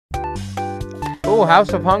Ooh,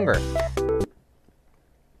 House of Hunger.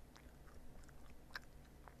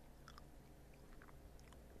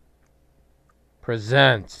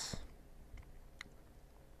 Presents.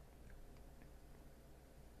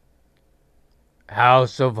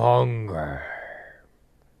 House of Hunger.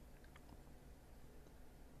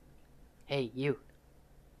 Hey, you.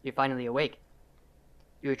 You're finally awake.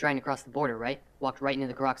 You were trying to cross the border, right? Walked right into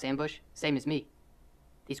the croc's ambush? Same as me.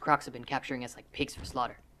 These crocs have been capturing us like pigs for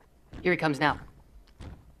slaughter. Here he comes now.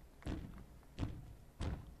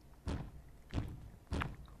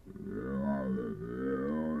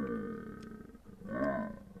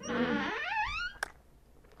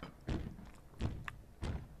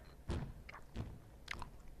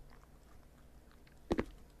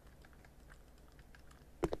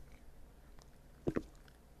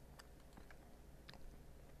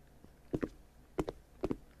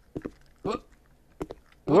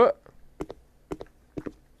 What?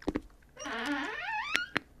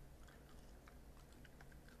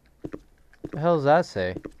 The hell does that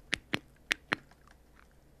say?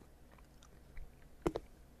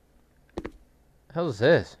 The hell is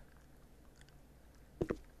this?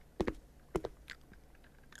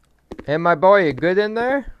 Hey, my boy, you good in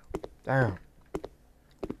there? Damn.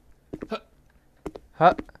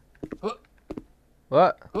 Huh?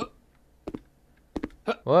 What?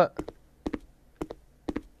 What?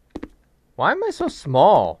 Why am I so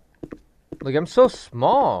small? Like, I'm so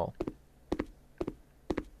small.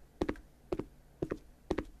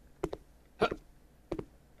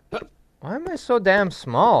 Why am I so damn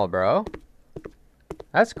small, bro?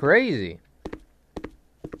 That's crazy.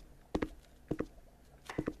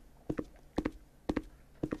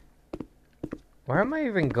 Where am I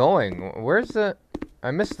even going? Where's the... I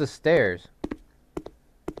missed the stairs.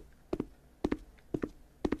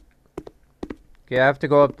 Okay, I have to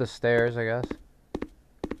go up the stairs, I guess.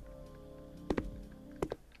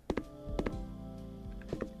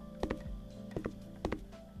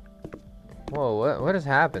 Whoa, what is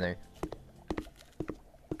happening?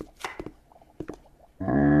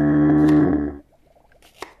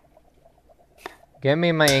 Give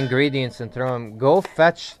me my ingredients and throw them. Go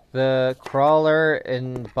fetch the crawler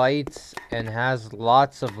and bites and has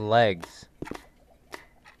lots of legs.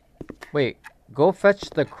 Wait, go fetch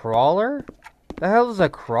the crawler? The hell is a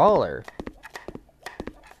crawler?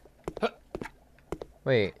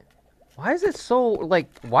 Wait, why is it so, like,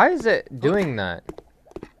 why is it doing that?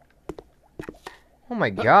 Oh my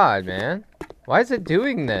god, man. Why is it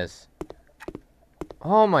doing this?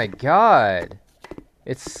 Oh my god.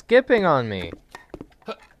 It's skipping on me.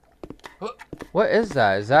 What is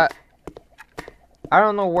that? Is that... I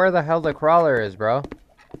don't know where the hell the crawler is, bro.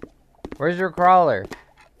 Where's your crawler?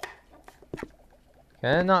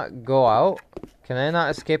 Can I not go out? Can I not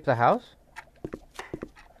escape the house?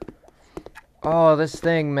 Oh, this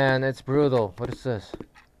thing, man. It's brutal. What is this?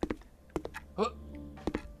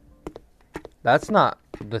 That's not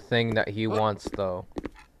the thing that he wants, though.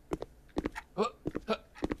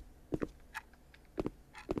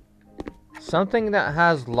 Something that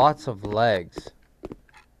has lots of legs.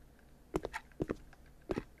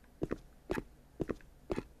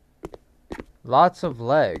 Lots of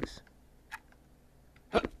legs.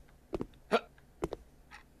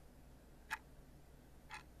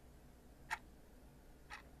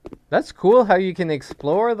 That's cool how you can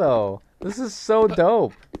explore, though. This is so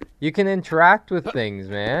dope. You can interact with things,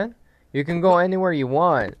 man. You can go anywhere you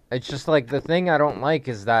want. It's just like the thing I don't like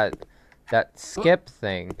is that skip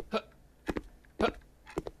thing.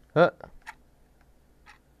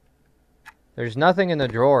 There's nothing in the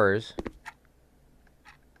drawers.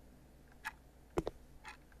 What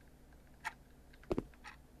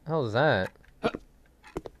the hell is that?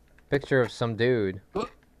 Picture of some dude.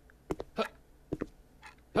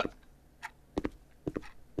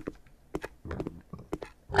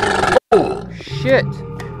 Oh, shit!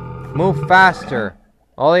 Move faster.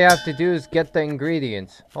 All you have to do is get the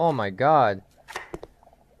ingredients. Oh my god.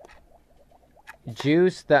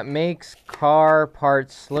 Juice that makes car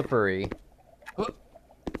parts slippery.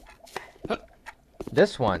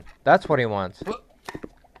 This one. That's what he wants.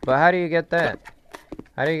 But how do you get that?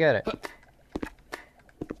 How do you get it?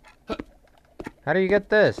 How do you get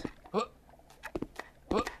this?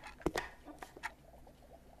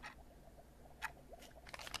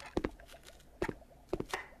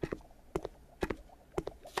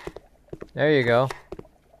 There you go.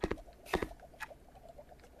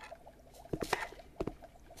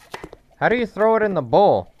 How do you throw it in the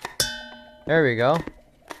bowl? There we go.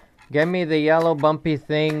 Get me the yellow bumpy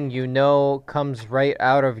thing you know comes right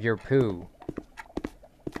out of your poo.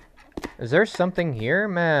 Is there something here?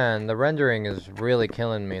 Man, the rendering is really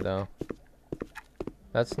killing me though.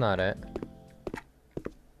 That's not it.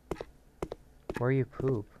 Where you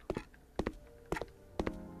poop?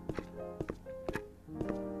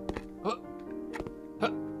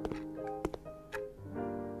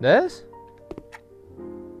 This?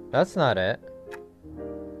 That's not it.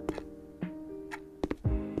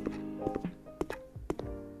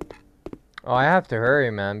 Oh, I have to hurry,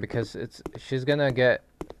 man, because she's gonna get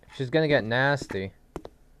nasty.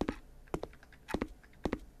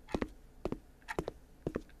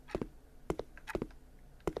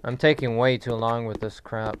 I'm taking way too long with this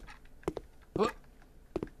crap. What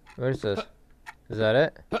is this? Is that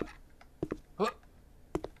it?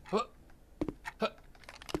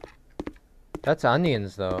 That's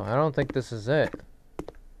onions, though. I don't think this is it.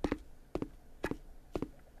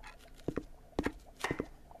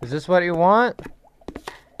 Is this what you want?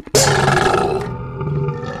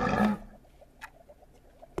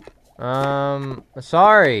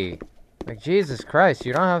 Sorry. Like, Jesus Christ,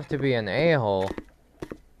 you don't have to be an a-hole.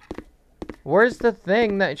 Where's the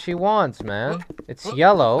thing that she wants, man? It's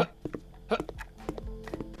yellow.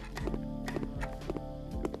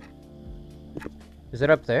 Is it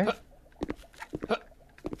up there?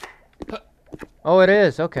 Oh, it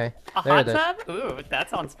is. Okay. There it is. A hot tub? Ooh, that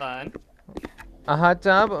sounds fun. A hot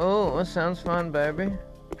tub? Oh, that sounds fun, baby.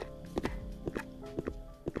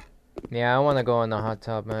 Yeah, I want to go in the hot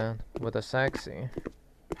tub, man. With a sexy.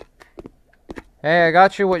 Hey, I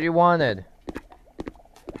got you what you wanted.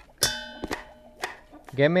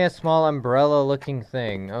 Give me a small umbrella-looking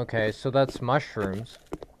thing. Okay, so that's mushrooms.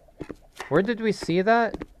 Where did we see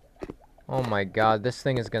that? Oh my god, this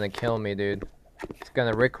thing is gonna kill me, dude. It's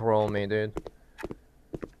gonna rickroll me, dude.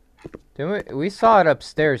 We saw it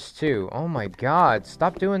upstairs, too. Oh my god,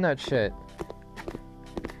 stop doing that shit.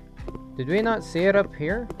 Did we not see it up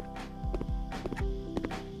here?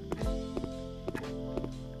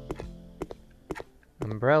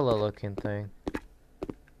 Umbrella-looking thing.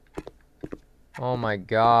 Oh my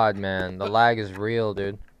god, man. The lag is real,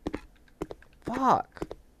 dude. Fuck.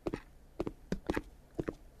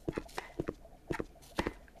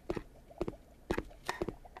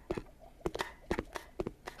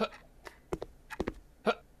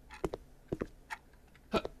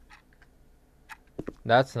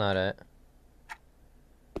 That's not it.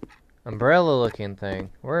 Umbrella-looking thing.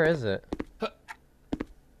 Where is it?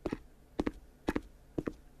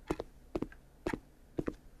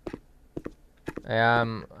 Yeah,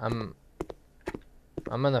 I'm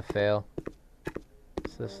gonna fail.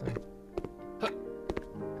 What's this thing?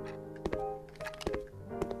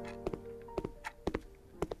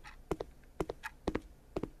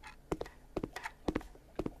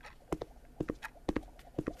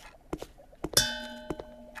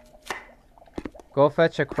 Go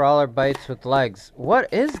fetch a crawler bites with legs.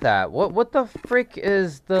 What is that? What the frick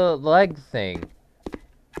is the leg thing?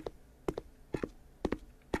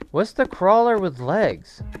 What's the crawler with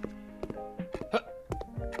legs?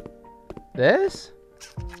 This?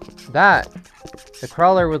 That. The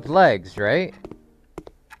crawler with legs, right?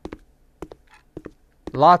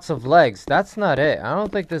 Lots of legs. That's not it. I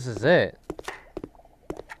don't think this is it.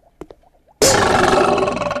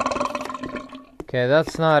 Okay,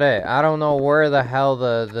 that's not it. I don't know where the hell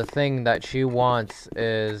the thing that she wants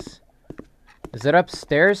is. Is it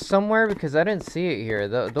upstairs somewhere? Because I didn't see it here.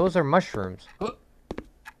 Those are mushrooms. Oh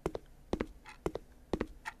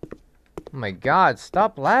my god,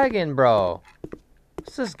 stop lagging, bro.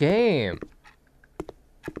 What's this game?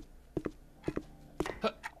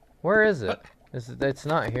 Where is it? It's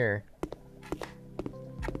not here.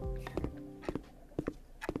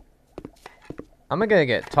 I'm gonna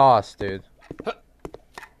get tossed, dude.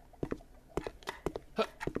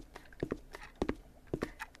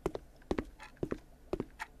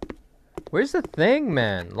 Where's the thing,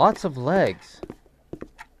 man? Lots of legs.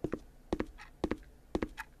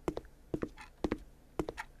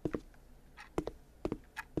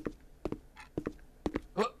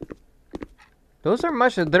 Those are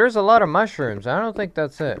mushrooms. There's a lot of mushrooms. I don't think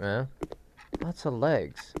that's it, man. Lots of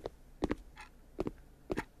legs.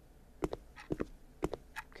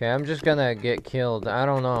 Okay, I'm just gonna get killed. I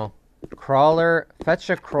don't know. Crawler. Fetch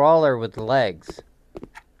a crawler with legs.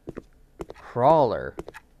 Crawler.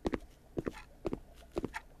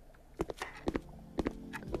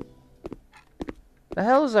 The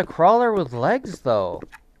hell is a crawler with legs, though?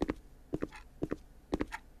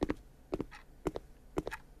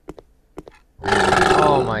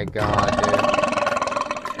 Oh my god, dude.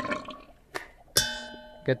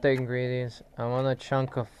 Get the ingredients. I want a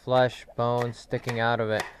chunk of flesh, bone sticking out of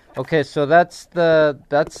it. Okay, so that's the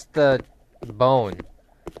bone.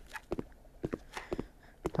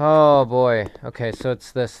 Oh boy. Okay, so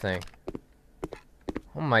it's this thing.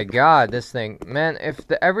 Oh my god, this thing. Man, if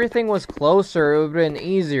everything was closer, it would have been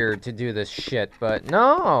easier to do this shit. But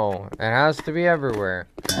no, it has to be everywhere.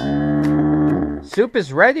 Soup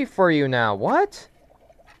is ready for you now. What?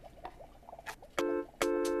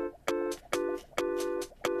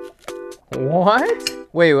 What?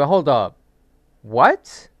 Wait, hold up.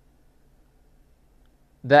 What?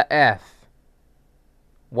 The F.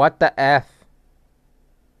 What the F?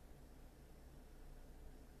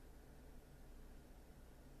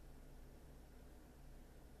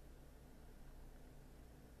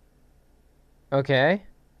 Okay.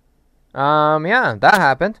 Yeah, that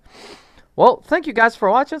happened. Well, thank you guys for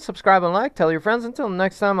watching. Subscribe and like. Tell your friends. Until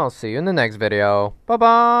next time, I'll see you in the next video.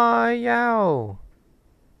 Bye-bye. Yow.